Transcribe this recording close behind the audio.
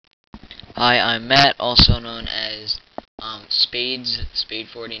Hi, I'm Matt, also known as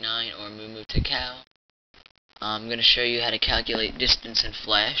Spade49 or Moo to Cow. I'm going to show you how to calculate distance in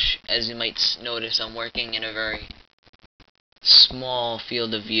Flash. As you might notice, I'm working in a very small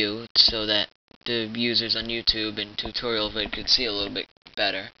field of view so that the users on YouTube and tutorial vid could see a little bit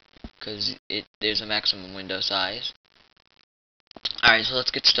better, because there's a maximum window size. Alright, so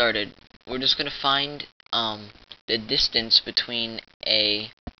let's get started. We're just going to find the distance between a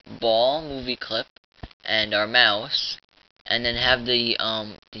ball movie clip and our mouse, and then have the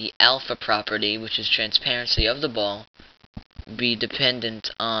alpha property, which is transparency of the ball, be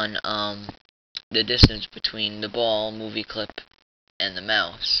dependent on the distance between the ball movie clip and the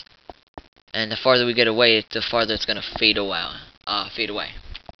mouse. And the farther we get away, the farther it's gonna fade away.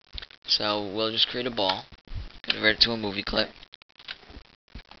 So we'll just create a ball, convert it to a movie clip.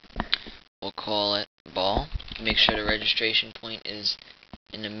 We'll call it ball. Make sure the registration point is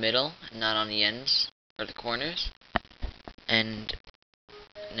in the middle, not on the ends or the corners. And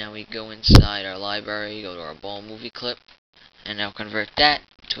now we go inside our library, go to our ball movie clip, and now convert that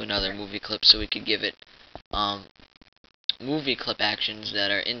to another movie clip so we could give it movie clip actions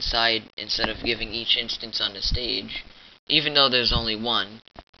that are inside instead of giving each instance on the stage, even though there's only one.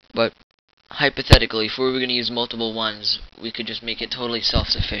 But hypothetically, if we were going to use multiple ones, we could just make it totally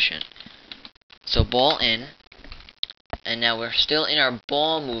self-sufficient. So ball in, and now we're still in our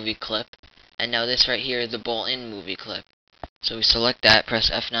ball movie clip, and now this right here is the ball in movie clip. So we select that, press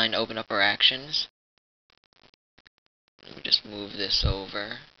F9 to open up our actions. Let me just move this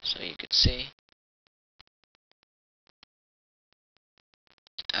over so you could see.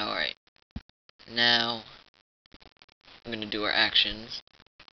 Alright, now I'm going to do our actions.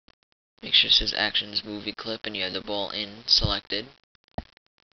 Make sure it says actions movie clip and you have the ball in selected.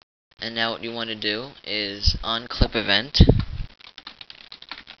 And now what you want to do is on clip event,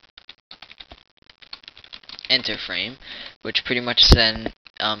 enter frame, which pretty much then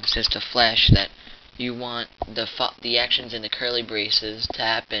says to Flash that you want the actions in the curly braces to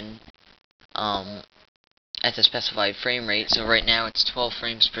happen at the specified frame rate. So right now it's 12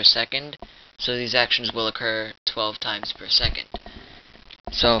 frames per second, so these actions will occur 12 times per second.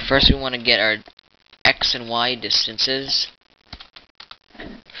 So first we want to get our X and Y distances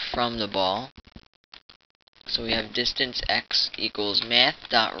from the ball. So we have distance X equals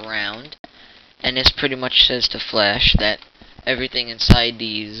math.round, and this pretty much says to Flash that everything inside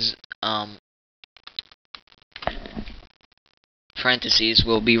these parentheses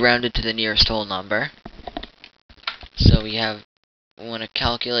will be rounded to the nearest whole number. So we want to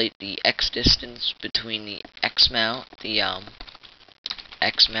calculate the X distance between the X mouse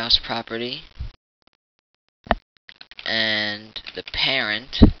property and the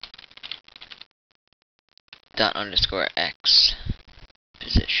parent dot underscore X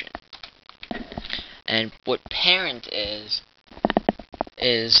position. And what parent is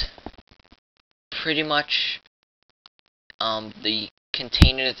pretty much the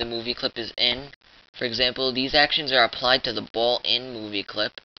container that the movie clip is in. For example, these actions are applied to the ball in movie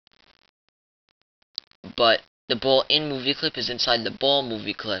clip, but the ball in movie clip is inside the ball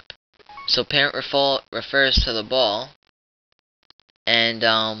movie clip. So parent refers to the ball, and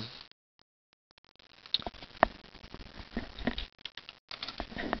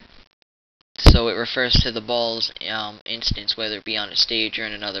so it refers to the ball's instance, whether it be on a stage or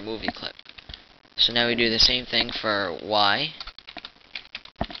in another movie clip. So now we do the same thing for Y.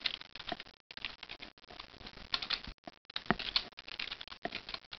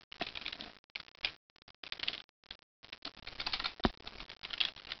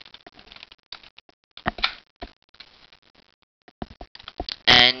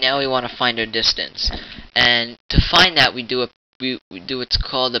 And now we want to find our distance. And to find that, we do what's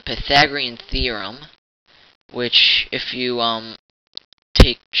called the Pythagorean theorem, which if you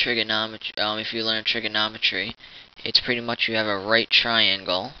take trigonometry, if you learn trigonometry, it's pretty much you have a right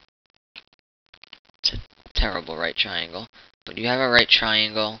triangle. It's a terrible right triangle, but you have a right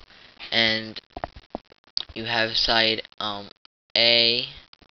triangle, and you have side A,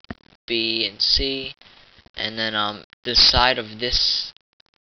 B, and C, and then the side of this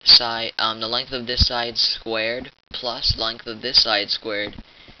side, the length of this side squared plus length of this side squared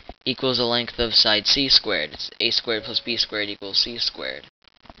equals the length of side C squared. It's A squared plus B squared equals C squared.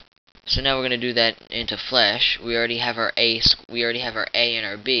 So now we're going to do that into Flash. We already have our A and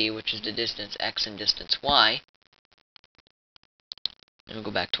our B, which is the distance X and distance Y. Then we'll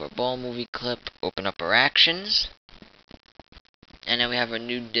go back to our ball movie clip, open up our actions, and now we have our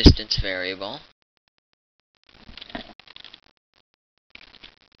new distance variable.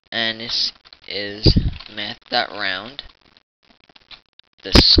 And this is math.round,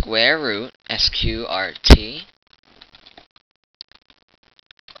 the square root, SQRT,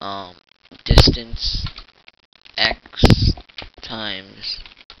 distance x times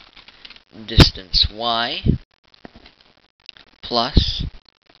distance y plus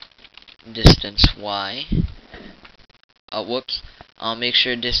distance y. Make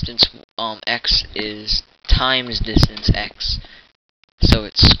sure distance x is times distance x, so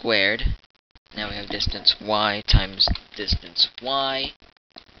it's squared. Now we have distance y times distance y,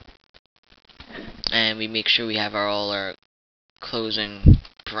 and we make sure we have all our closing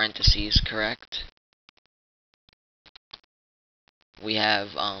parentheses correct. We have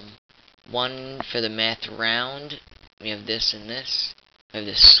one for the math round. We have this and this. We have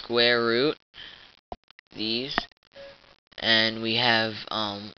the square root, these, and we have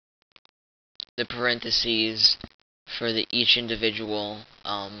the parentheses for each individual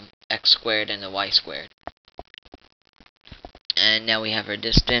x squared and the y squared. And now we have our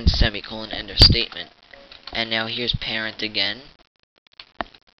distance, semicolon, end of statement. And now here's parent again,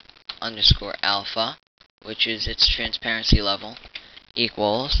 underscore alpha, which is its transparency level,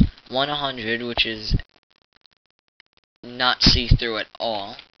 equals 100, which is not see-through at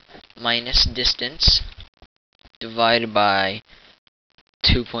all, minus distance divided by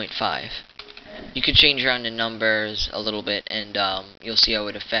 2.5. You could change around the numbers a little bit, and you'll see how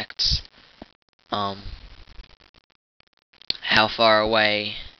it affects how far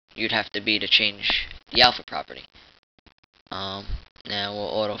away you'd have to be to change the alpha property. Now we'll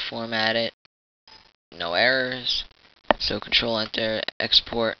auto format it, no errors. So Control Enter,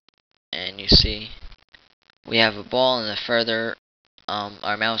 export, and you see we have a ball, and the further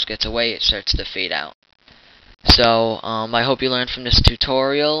our mouse gets away, it starts to fade out. So I hope you learned from this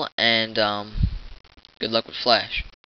tutorial, and good luck with Flash.